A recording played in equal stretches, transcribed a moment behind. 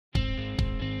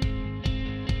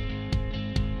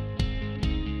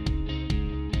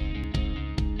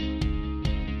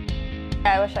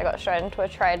I wish I got straight into a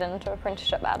trade and into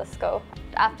apprenticeship out of school.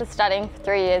 After studying for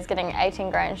 3 years, getting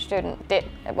 18 grand student debt,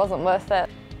 it wasn't worth it.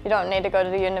 You don't need to go to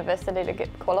the university to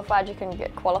get qualified. You can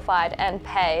get qualified and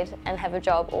paid and have a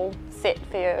job all set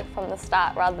for you from the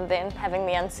start, rather than having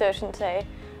the uncertainty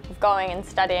of going and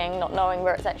studying, not knowing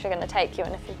where it's actually going to take you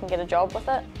and if you can get a job with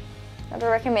it. I'd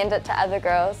recommend it to other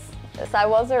girls. So I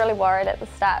was really worried at the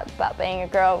start about being a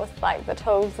girl with like the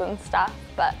tools and stuff,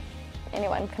 but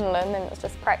anyone can learn them, it's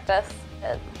just practice.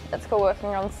 It's cool working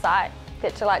on site.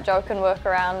 Get to like joke and work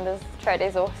around, as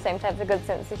tradies all seem to have a good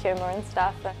sense of humour and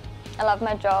stuff. I love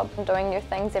my job. I'm doing new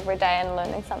things every day and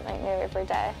learning something new every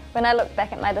day. When I look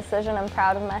back at my decision, I'm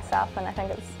proud of myself, and I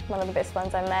think it's one of the best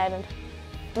ones I made.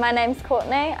 My name's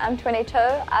Courtney, I'm 22,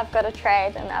 I've got a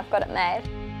trade and I've got it made.